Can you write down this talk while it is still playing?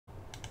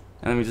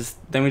and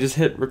then we just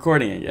hit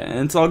recording again,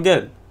 and it's all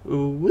good.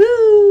 Ooh,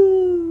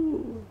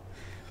 woo!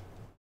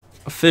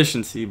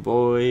 Efficiency,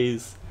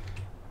 boys.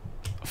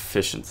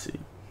 Efficiency.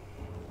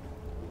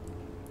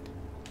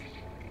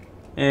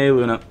 Hey,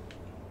 Luna.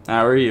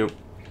 How are you?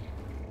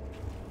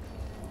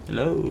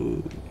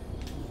 Hello.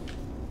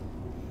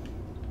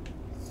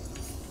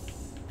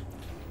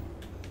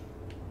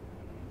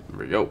 Here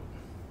we go.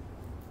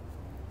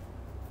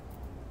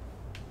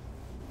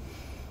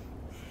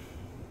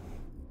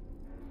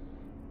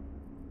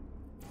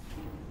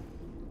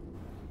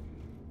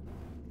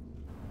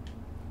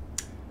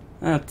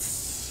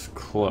 That's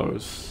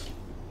close.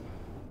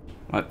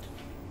 What?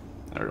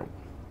 There we go.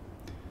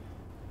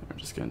 We're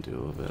just gonna do a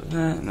little bit of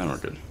that, and then we're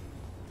good.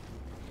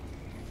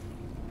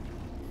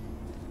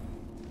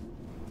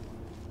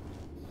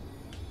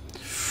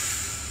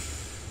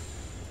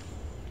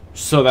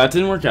 So that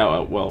didn't work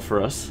out well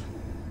for us.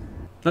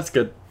 That's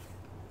good.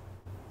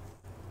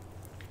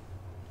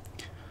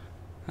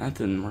 That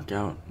didn't work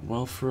out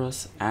well for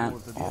us at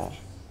all.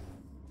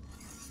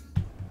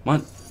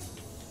 What?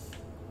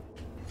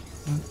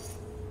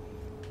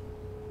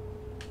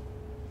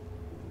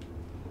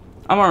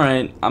 I'm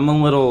alright. I'm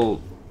a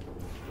little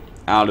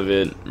out of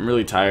it. I'm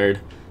really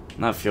tired.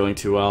 I'm not feeling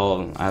too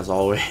well, as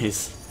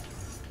always.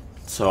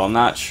 So I'm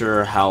not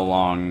sure how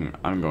long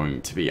I'm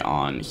going to be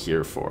on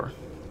here for.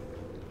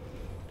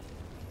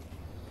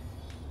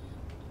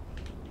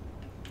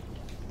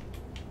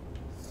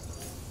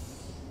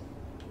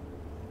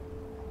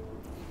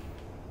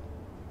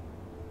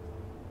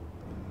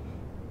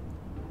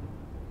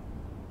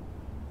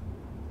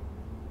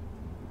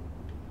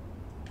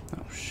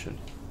 Oh shit.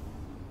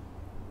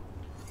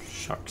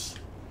 Shucks.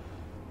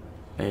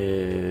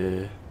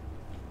 Alright.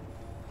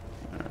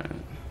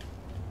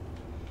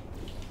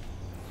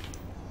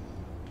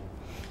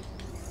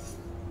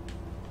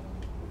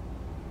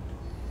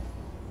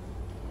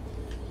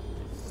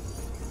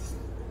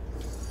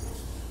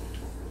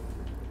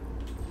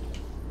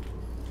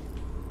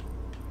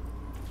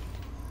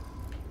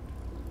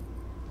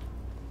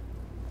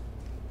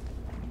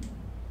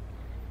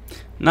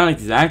 Not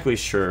exactly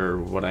sure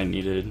what I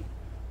needed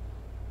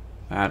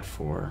that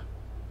for.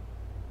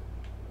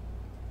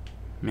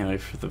 Mainly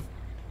for the...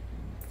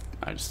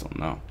 I just don't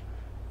know.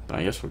 But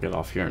I guess we'll get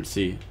off here and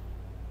see.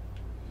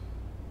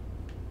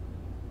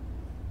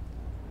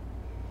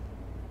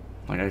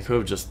 Like, I could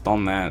have just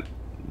done that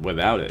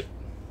without it.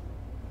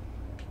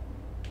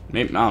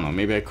 Maybe, I don't know,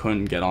 maybe I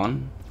couldn't get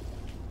on.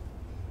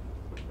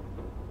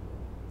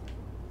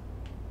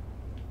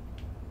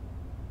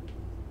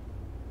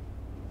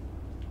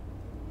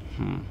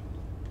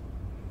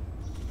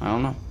 I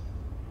don't know.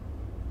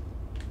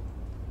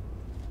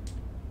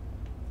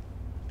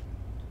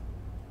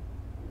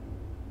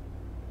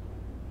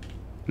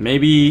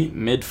 Maybe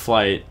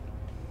mid-flight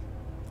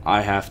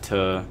I have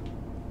to...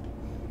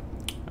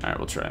 Alright,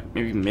 we'll try.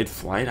 Maybe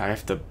mid-flight I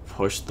have to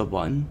push the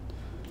button?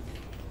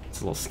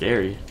 It's a little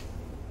scary.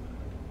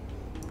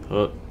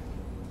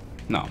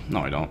 No,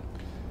 I don't.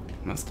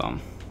 That's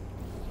dumb.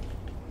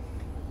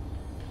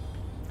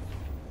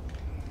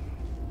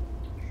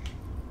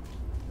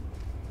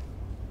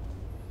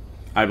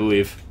 I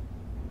believe.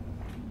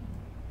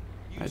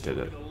 I did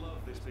it. Love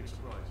this big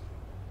surprise.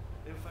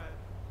 In fact,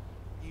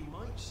 you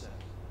might say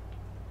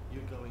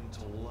you're going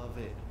to love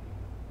it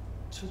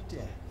to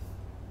death.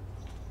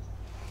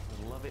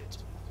 And love it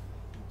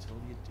until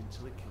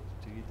it kills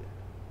you to your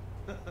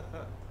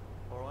death.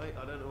 All right.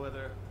 I don't know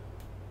whether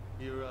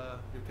you're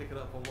picking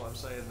up on what I'm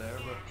saying there,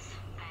 but yes,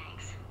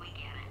 thanks. We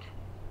get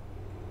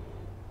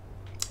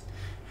it.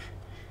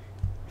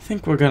 I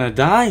think we're gonna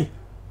die. I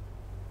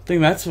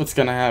think that's what's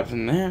gonna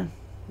happen there.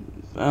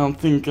 I don't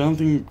think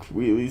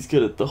Wheelie's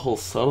good at the whole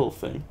subtle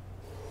thing.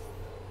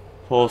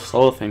 Whole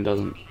subtle thing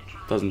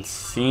doesn't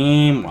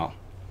seem well.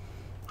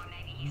 Or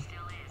maybe he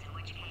still is, in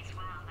which case,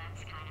 well,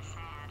 that's kind of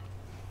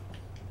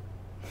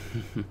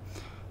sad.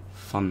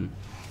 Fun.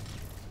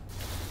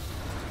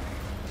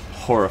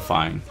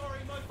 Horrifying.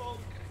 sorry, my fault.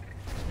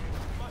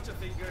 Bunch of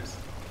fingers.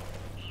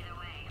 Either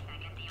way, I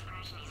get the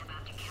impression he's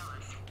about to kill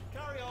us.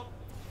 Carry on.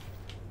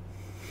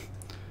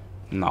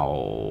 No,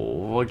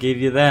 what gave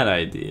you that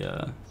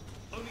idea?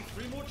 Only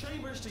 3 more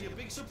chambers to your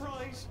big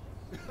surprise.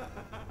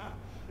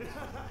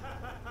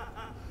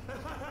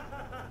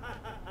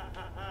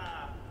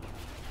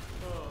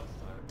 Oh,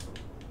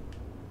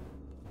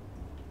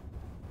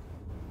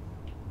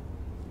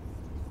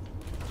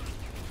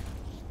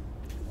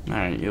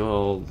 Alright, you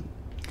little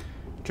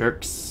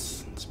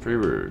jerks. It's pretty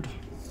rude.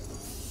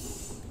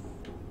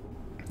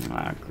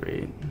 Ah,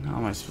 great. How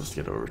am I supposed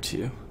to get over to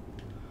you?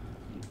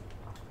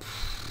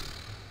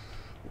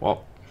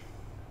 Well.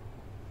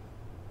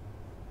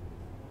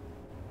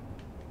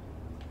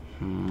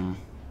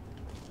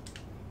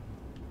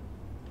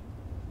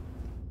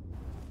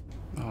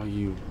 Oh,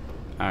 you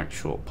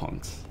actual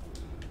punks.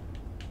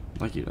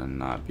 I'd like you to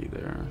not be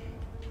there.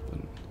 But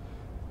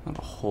not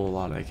a whole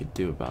lot I could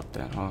do about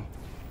that, huh?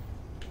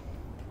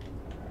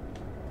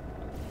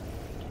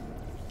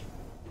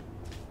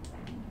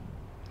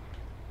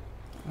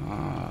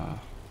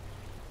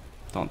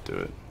 Don't do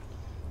it.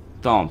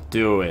 Don't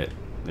do it.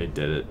 They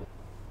did it.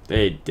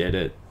 They did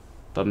it.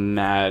 The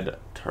mad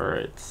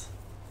turrets.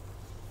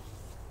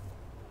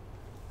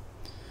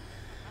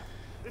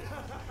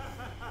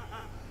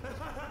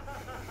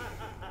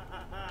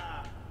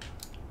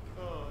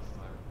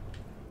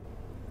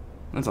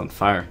 That's on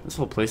fire. This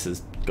whole place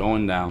is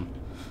going down.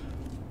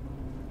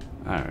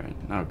 Alright,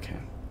 okay.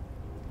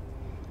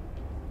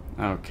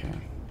 Okay.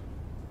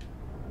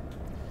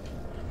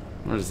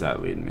 Where does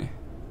that lead me?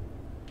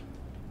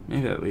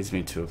 Maybe that leads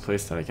me to a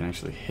place that I can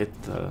actually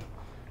get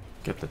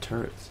the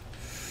turrets.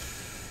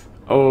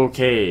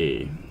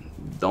 Okay.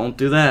 Don't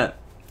do that,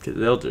 because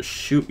they'll just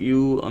shoot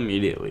you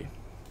immediately.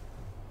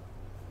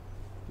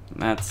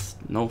 And that's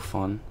no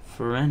fun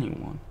for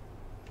anyone.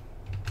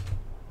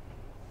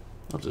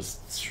 They'll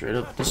just straight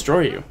up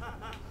destroy you.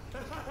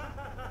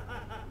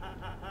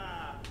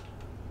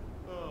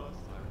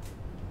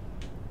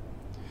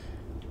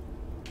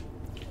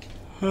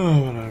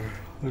 Oh, whatever.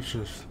 Let's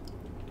just...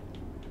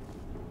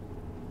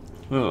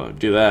 Oh,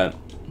 do that.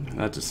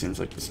 That just seems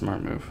like the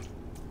smart move.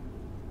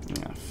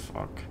 Yeah,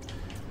 fuck.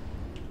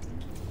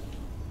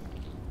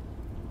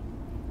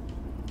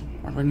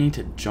 Why do I need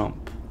to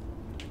jump?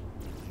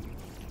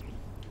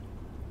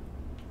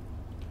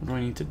 What do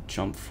I need to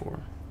jump for?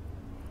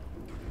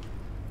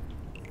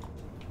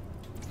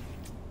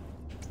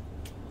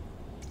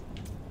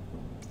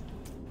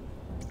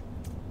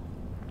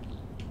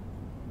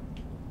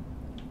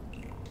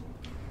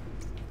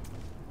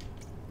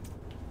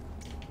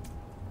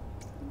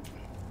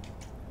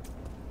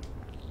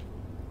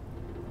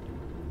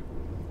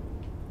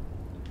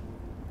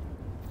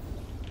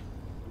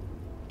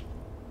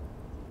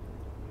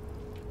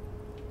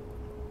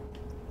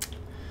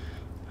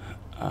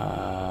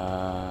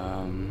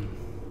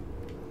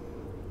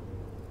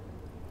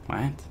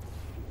 What?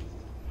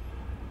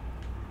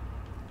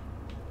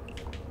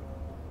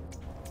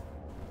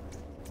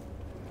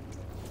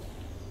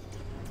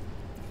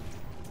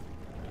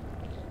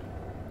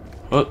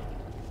 Oh,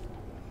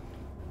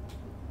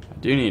 I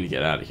do need to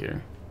get out of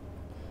here.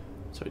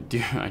 So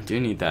I do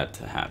need that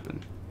to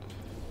happen.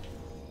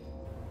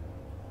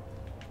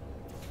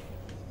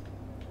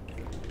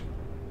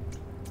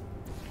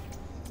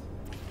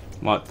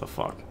 What the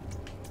fuck?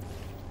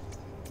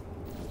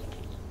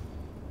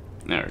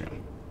 There we go.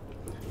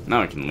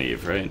 Now I can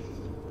leave, right?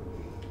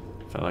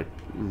 If I like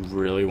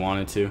really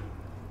wanted to.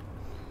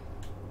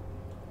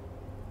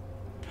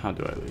 How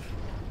do I leave?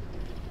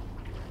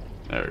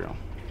 There we go.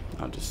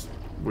 I'll just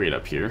wait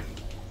up here.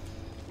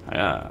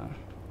 Yeah.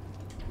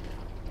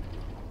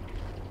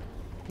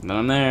 Then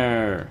I'm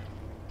there.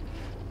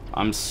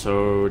 I'm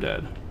so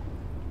dead.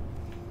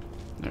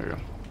 There we go.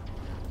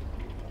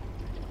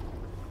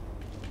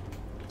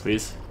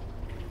 Please.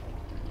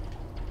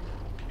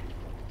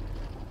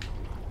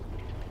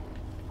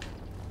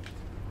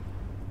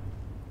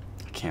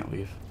 I can't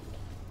leave.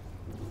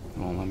 It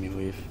won't let me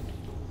leave.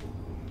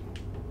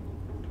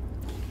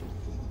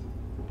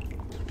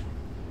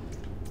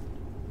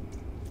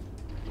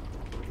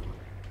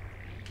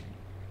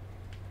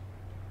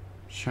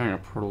 Sharing a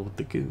portal with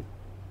the goo.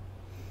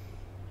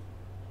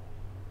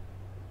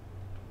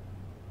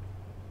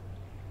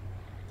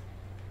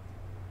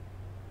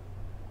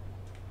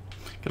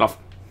 Get off.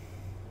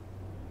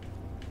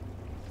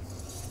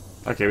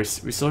 Okay, we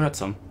still got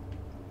some.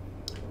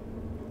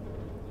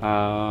 If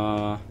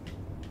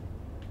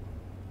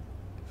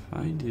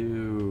I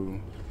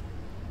do...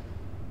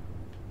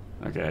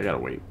 Okay, I gotta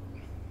wait.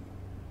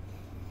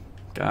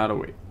 Gotta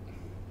wait.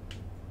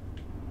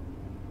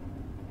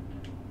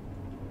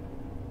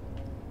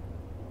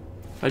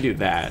 If I do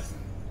that...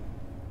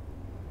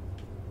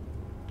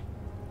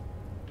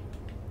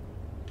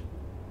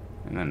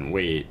 and then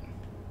wait...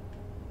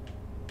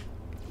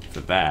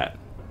 for that...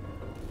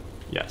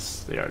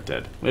 Yes, they are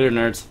dead. Later,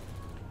 nerds.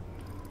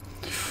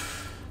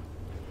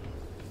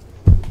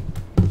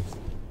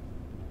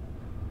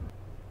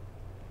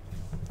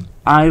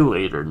 I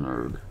later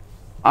nerd.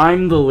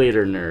 I'm the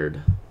later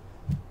nerd.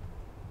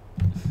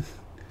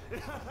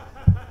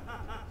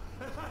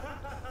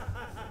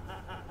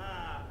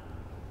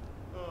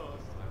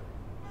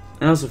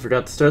 I also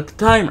forgot to start the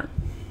timer.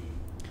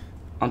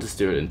 I'll just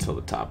do it until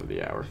the top of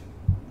the hour.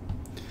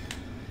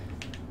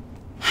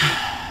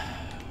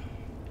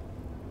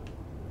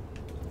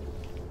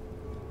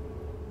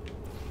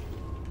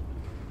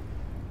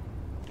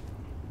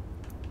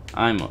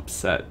 I'm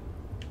upset.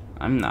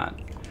 I'm not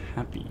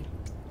happy.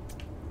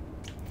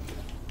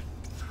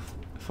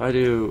 If I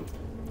do...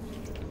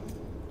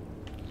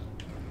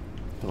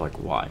 But like,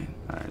 why?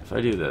 Alright, if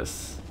I do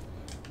this...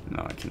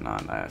 No, I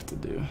cannot. I have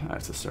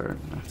to start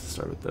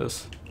with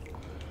this.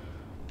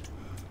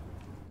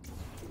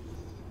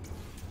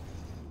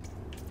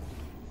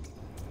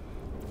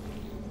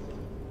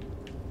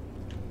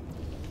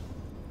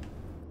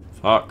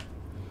 Fuck.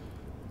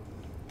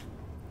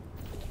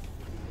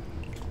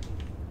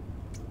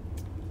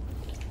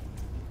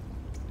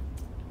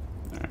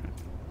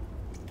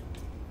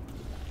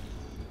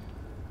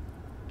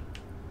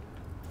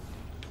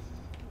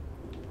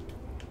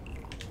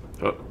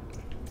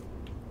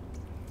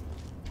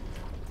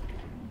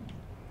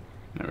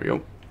 There we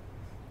go.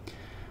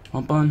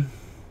 Well, bun.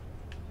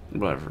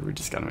 Whatever, we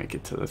just gotta make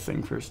it to the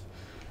thing first.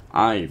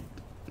 I'm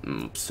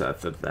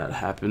upset that that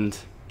happened.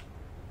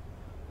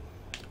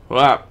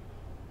 Wow.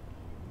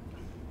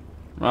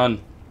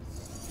 Run.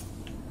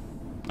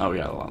 Oh, we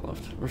got a lot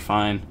left. We're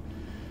fine.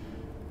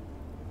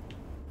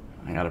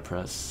 I gotta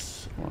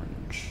press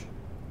orange.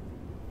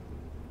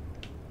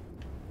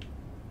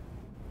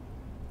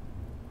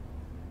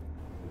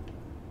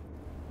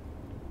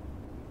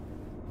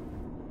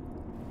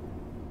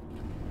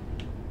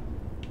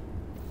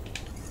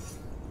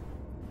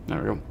 There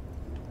we go.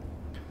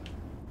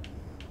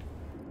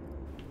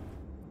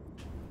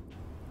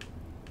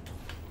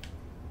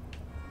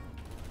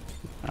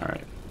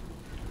 Alright.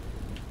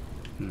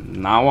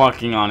 Not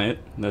walking on it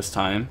this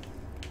time.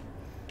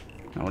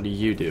 Now what do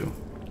you do?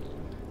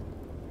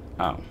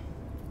 Oh.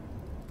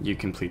 You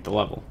complete the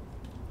level.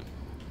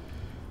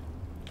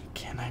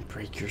 Can I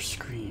break your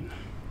screen?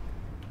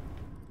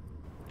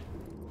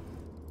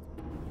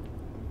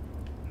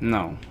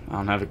 No, I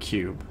don't have a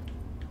cube,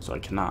 so I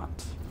cannot.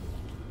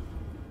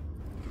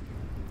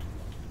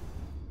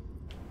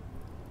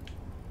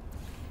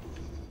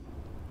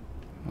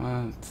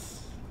 What?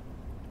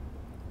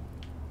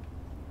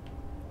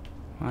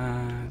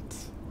 What?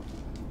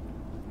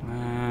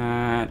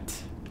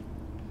 What?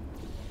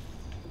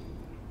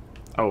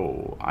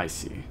 Oh, I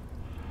see.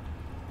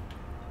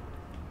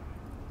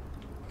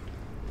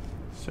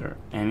 Is there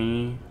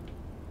any...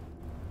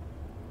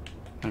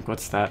 Like,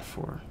 what's that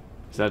for?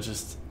 Is that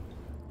just...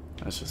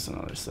 That's just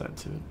another side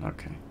to it.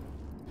 Okay.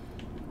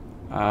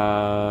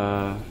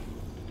 I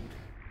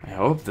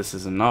hope this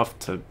is enough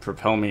to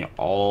propel me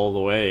all the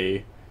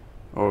way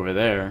over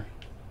there.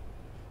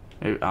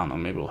 Maybe, I don't know,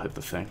 maybe we'll hit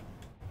the thing.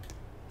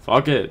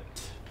 Fuck it.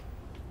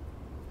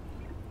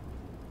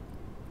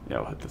 Yeah,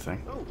 we'll hit the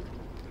thing. Oh,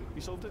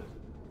 you solved it?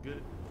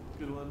 Good.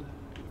 Good one.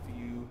 Good for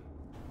you.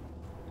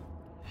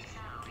 So,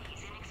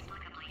 he's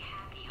inexplicably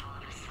happy all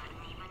of a sudden,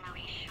 even though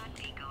he should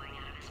be going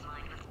out of his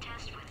mind with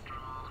test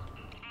withdrawal.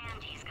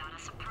 And he's got a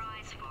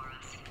surprise for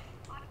us.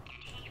 What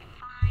did he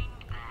find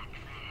back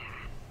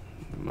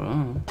there?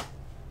 Well...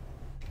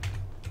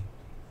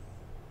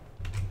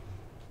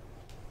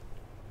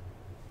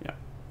 Yeah,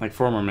 like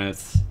 4 more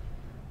minutes.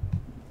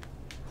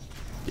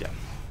 Yeah.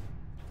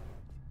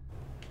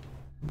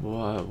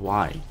 What?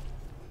 Why?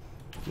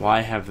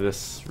 Why have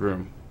this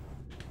room?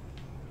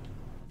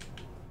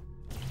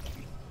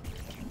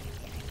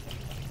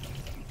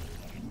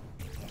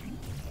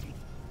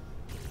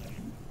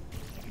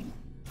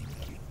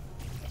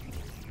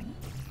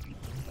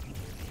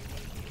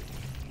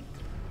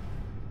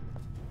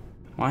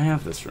 Why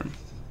have this room?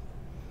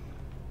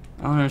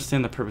 I don't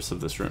understand the purpose of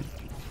this room.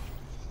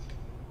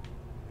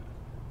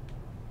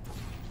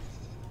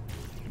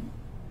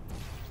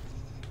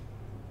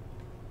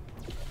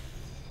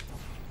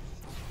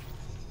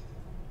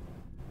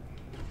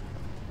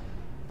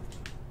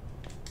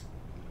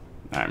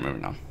 Alright,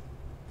 moving on.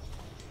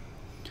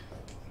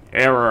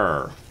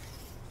 Error.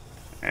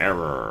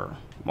 Error.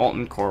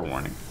 Molten core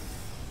warning.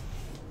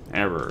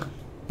 Error.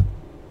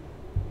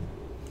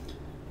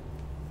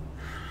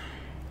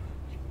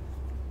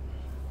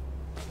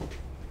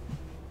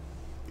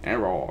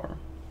 Error.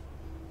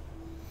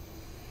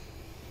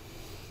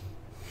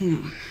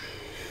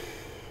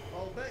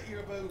 I'll bet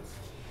you're both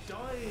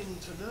dying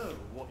to know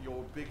what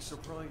your big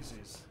surprise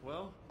is.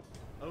 Well,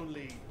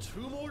 only 2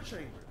 more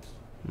chambers.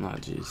 Oh,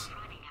 jeez.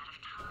 Running out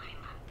of time.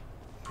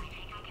 I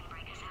think I can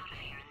break us out of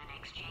here in the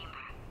next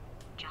chamber.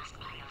 Just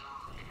play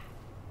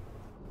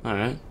along.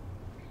 Alright.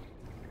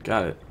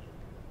 Got it.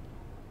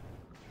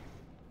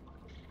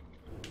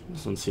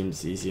 This one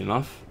seems easy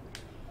enough.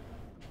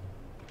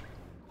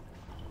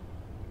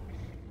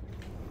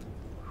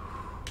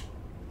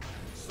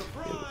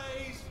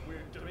 Surprise!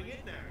 We're doing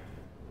it now.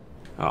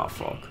 Oh,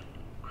 fuck.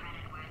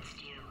 Credit where it's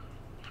due.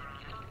 For a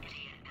little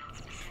idiot built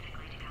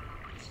specifically to come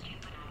up with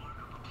stupid,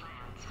 unworkable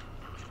plans,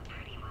 that was a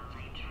pretty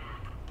well-laid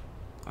trap.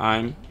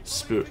 I'm Probably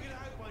spooked. figured it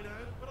out by now,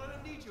 but I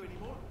don't need you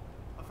anymore.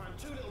 I found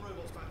 2 little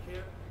robots back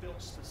here,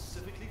 built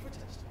specifically for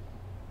testing.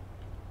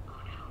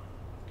 Oh no.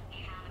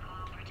 He found a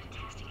cooperative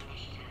testing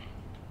initiative.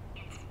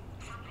 It's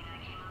something I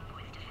came up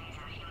with to phase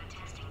out human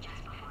testing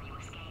just before you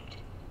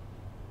escaped.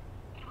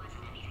 It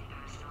wasn't anything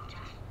personal,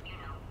 just, you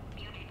know,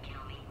 you did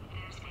kill me.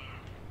 Fair's fair.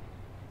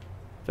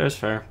 Fair's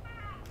fair.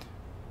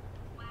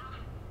 Well,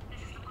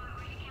 this is the part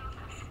where he kills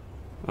us.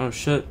 Oh,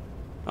 shit.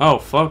 Oh,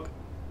 fuck.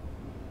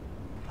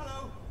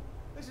 Hello.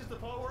 This is the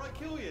part where I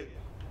kill you.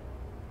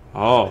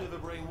 Oh. Bit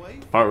of a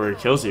brainwave. Part where he There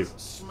I kills you. was,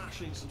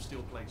 smashing some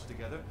steel plates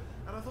together,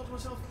 and I thought to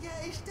myself, yeah,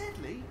 it's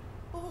deadly,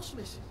 but what's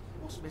missing?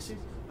 What's missing?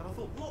 And I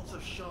thought lots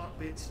of sharp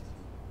bits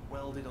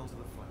welded onto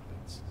the flat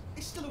bits.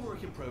 It's still a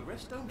work in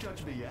progress, don't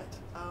judge me yet.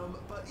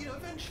 But, you know,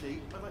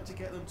 eventually I'd like to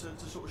get them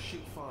to sort of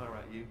shoot fire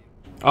at you.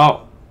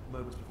 Oh.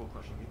 Moments before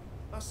crushing you.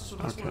 That's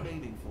what I'm Okay.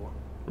 aiming for.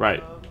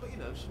 Right. But, you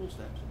know, small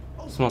steps.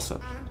 Oh, Small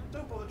steps. And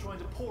don't bother trying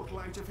to portal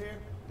out of here,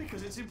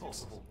 because it's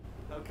impossible.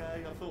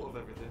 Okay, I've thought of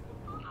everything.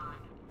 Hold on.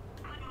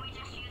 Couldn't we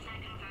just use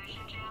that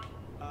conversion gel?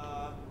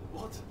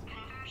 What?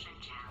 Conversion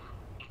gel.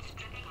 It's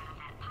dripping out of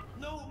that pipe.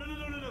 No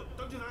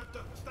do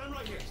that. Stand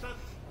right here. Stand.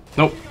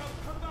 Nope.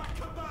 Come back.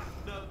 Come back.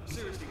 No,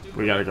 seriously.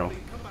 We gotta go. Come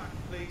back,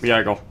 please. We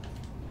gotta go.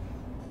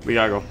 We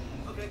gotta go.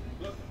 Okay,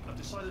 look, I've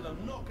decided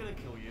I'm not gonna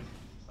kill you.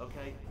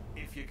 Okay,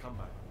 if you come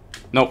back.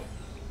 Nope.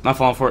 Not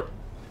falling for it.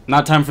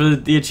 Not time for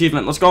the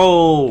achievement. Let's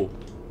go.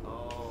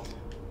 Oh,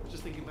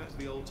 just thinking back to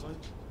the old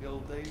times, the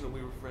old days when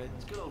we were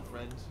friends, good old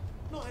friends,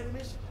 not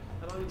enemies.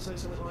 And I would say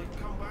something like,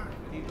 "Come back,"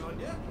 and you'd be like,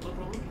 "Yeah, no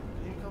problem."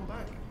 And you come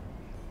back.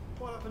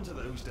 What happened to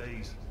those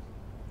days?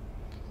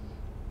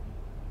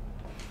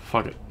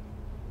 Fuck it.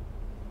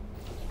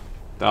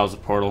 That was a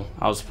portal.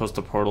 I was supposed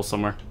to portal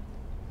somewhere.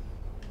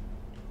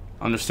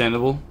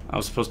 Understandable. I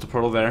was supposed to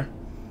portal there.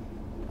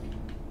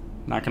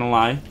 Not gonna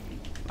lie,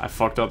 I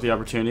fucked up the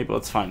opportunity, but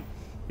it's fine.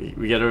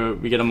 We get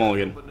a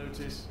mulligan. But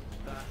notice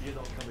that you're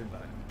not coming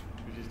back,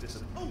 which is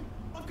disappointing.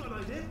 Oh, I've got an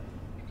idea.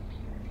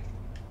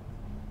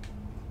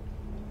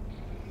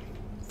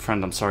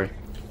 Friend, I'm sorry.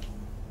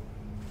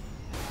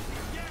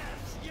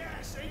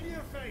 Yes, in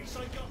your face.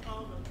 I got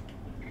armor.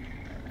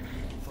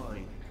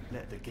 Fine.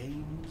 Let the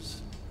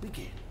games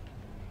begin.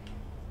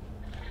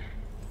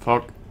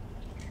 Fuck.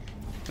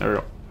 There we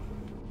go.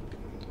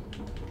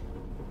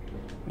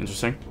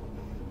 Interesting.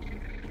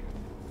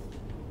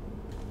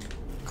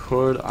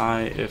 Could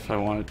I, if I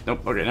wanted...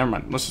 Nope. Okay, never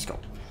mind. Let's just go.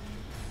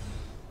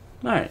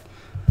 Alright.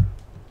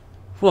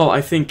 Well, I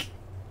think...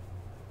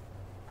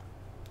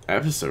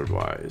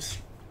 episode-wise,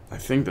 I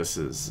think this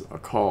is a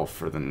call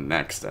for the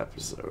next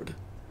episode.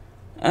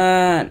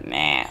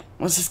 Nah.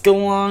 Let's just go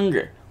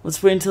longer.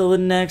 Let's wait until the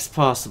next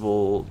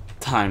possible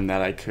time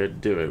that I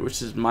could do it,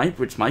 which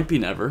might be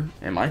never.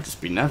 It might just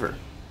be never.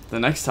 The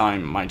next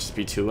time might just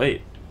be too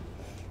late.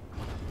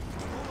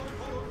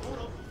 Hold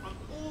on. I'm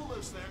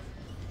almost there.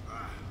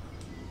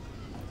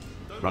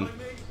 Don't Run. mind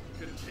me.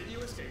 Continue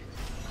escaping.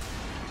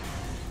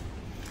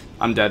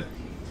 I'm dead.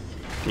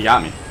 You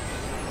got me.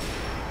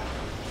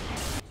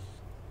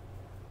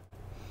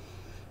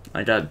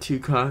 I got too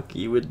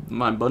cocky with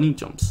my bunny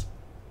jumps.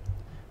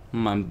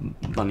 My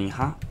bunny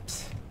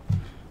hops.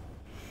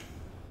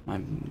 My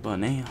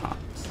bunny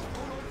hops.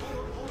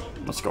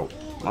 Let's go.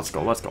 Let's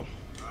go. Let's go.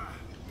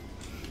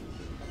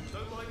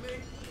 Don't mind me.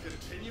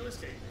 Continue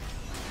escaping.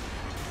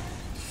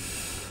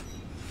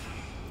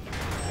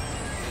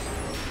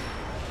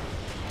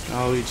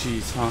 Golly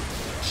jeez, huh?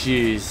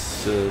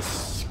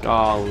 Jesus.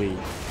 Golly.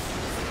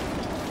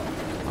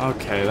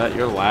 Okay, that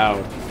you're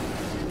loud.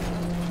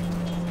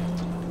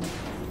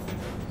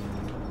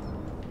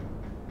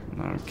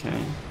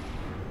 Okay.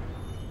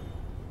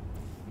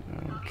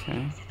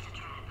 Okay.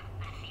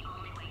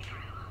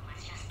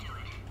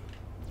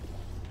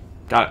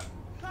 Got it.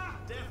 Ha!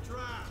 Death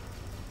trap.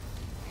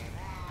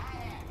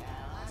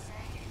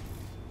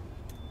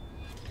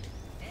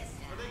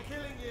 Are they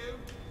killing you?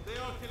 They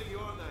are killing you,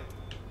 aren't they?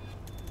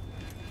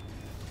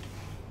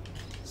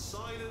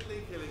 Silently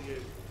killing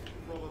you,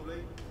 probably.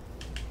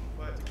 If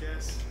I had to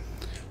guess.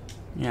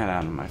 Get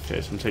out of my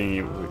face. I'm taking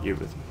you with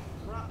me.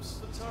 Perhaps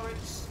the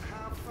turrets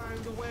have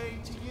found a way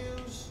to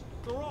use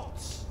the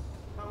rots.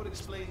 That would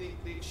explain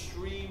the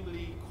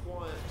extremely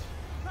quiet.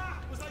 Ah!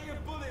 Was that your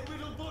bullet,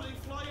 riddle bullet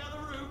flying out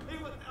of the room?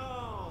 It was.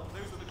 Oh,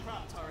 those were the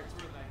crap turrets,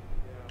 weren't they?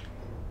 Yeah.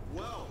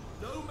 Well,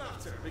 no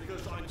matter,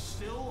 because I'm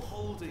still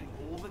holding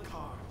all the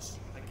cards.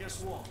 And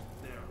guess what?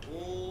 They're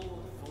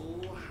all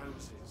full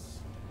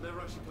houses.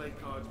 Never actually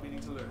played cards, meaning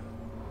to learn.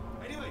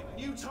 Anyway,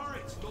 new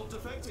turrets, not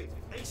defective.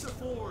 Ace of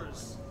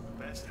fours,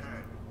 best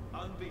hand.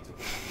 Unbeatable,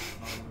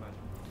 I would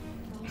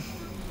imagine.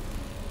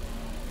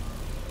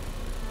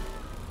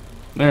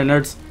 There,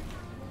 nerds.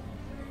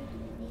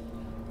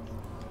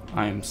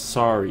 I am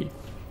sorry.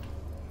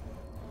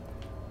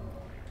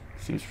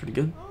 Seems pretty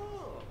good.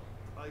 Oh,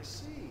 I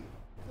see.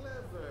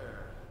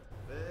 Clever.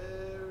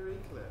 Very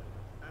clever.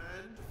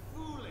 And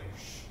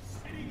foolish.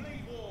 Spinning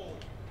blade wall.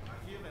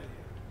 Machiavellian.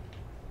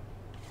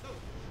 Oh.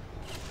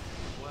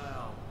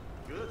 Well,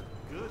 good.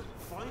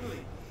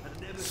 Finally, a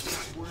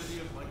nemesis worthy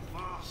of my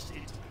vast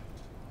intellect.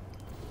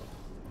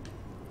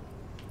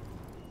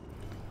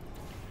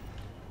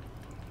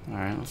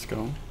 Alright, let's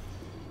go.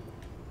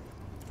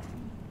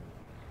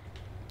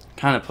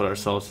 Kind of put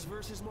ourselves...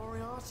 Versus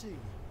Moriarty.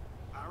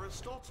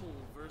 Aristotle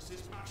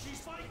versus Mashy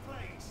Spike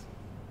Plates.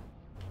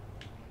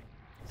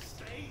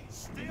 Stay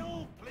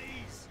still,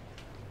 please.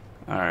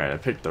 Alright, I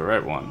picked the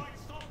right one. Right,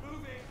 stop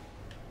moving.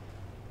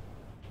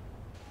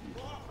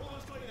 Oh,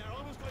 almost going there.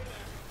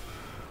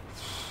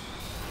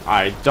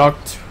 I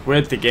ducked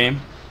with the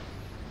game.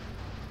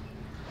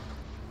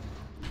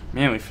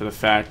 Mainly for the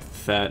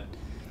fact that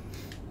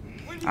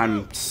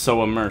I'm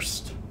so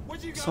immersed.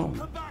 Where'd you go? So...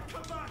 Come back.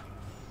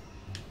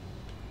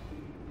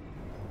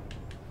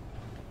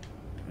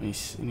 Any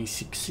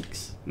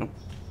six? Nope.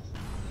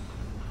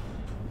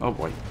 Oh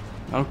boy.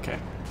 Okay.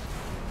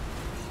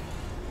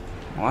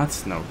 Well,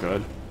 that's no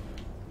good.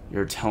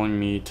 You're telling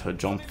me to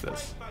jump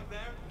this.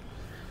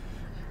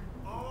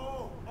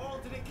 Oh,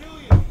 did it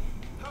kill you?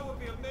 That would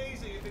be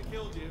amazing if it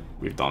killed you.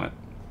 We've done it.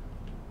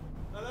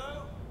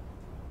 Hello?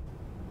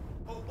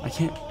 I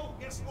can't.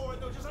 Yes,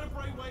 alright, no, just had a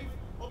brainwave.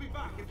 I'll be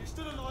back. If you're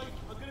still alive,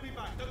 I'm gonna be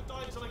back. Don't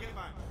die until I get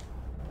back.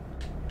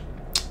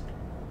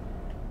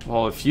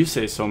 Well, if you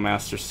say so,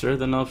 Master Sir,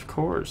 then of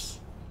course.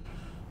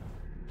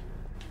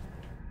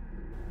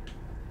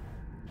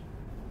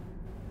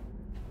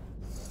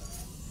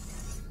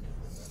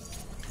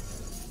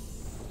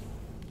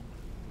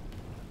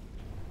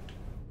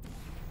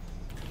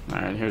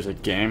 Alright, here's a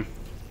game.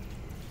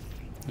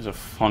 There's a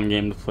fun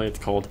game to play. It's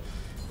called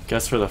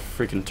Guess Where the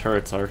Freaking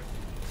Turrets Are.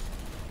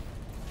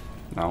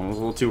 That one was a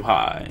little too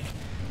high.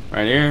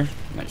 Right here.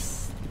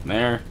 Nice.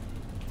 There.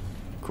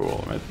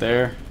 Cool. Right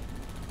there.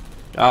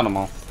 Got them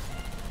all.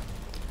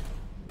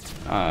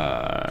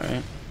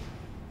 Alright.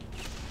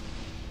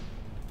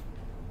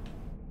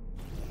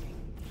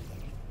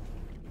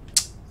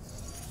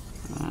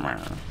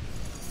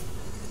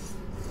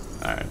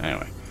 Alright,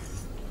 anyway.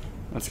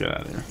 Let's get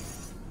out of here.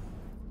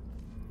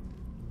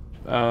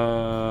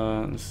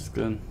 This is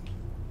good.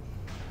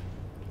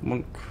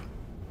 Monk.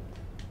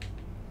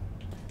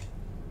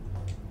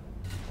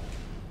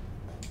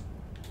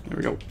 Here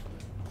we go.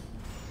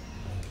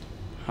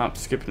 Hop,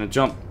 skip, and a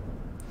jump.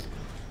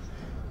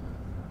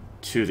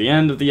 To the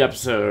end of the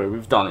episode.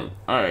 We've done it.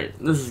 Alright,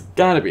 this has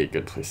got to be a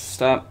good place to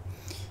stop.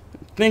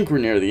 I think we're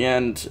near the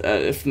end.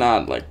 If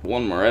not, like,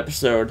 one more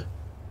episode.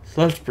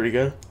 So that's pretty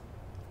good.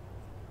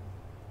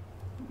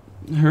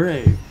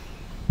 Hooray.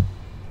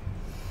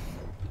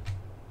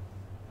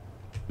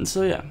 And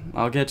so yeah,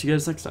 I'll catch you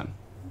guys next time.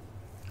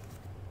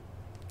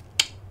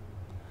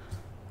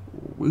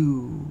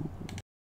 Woo.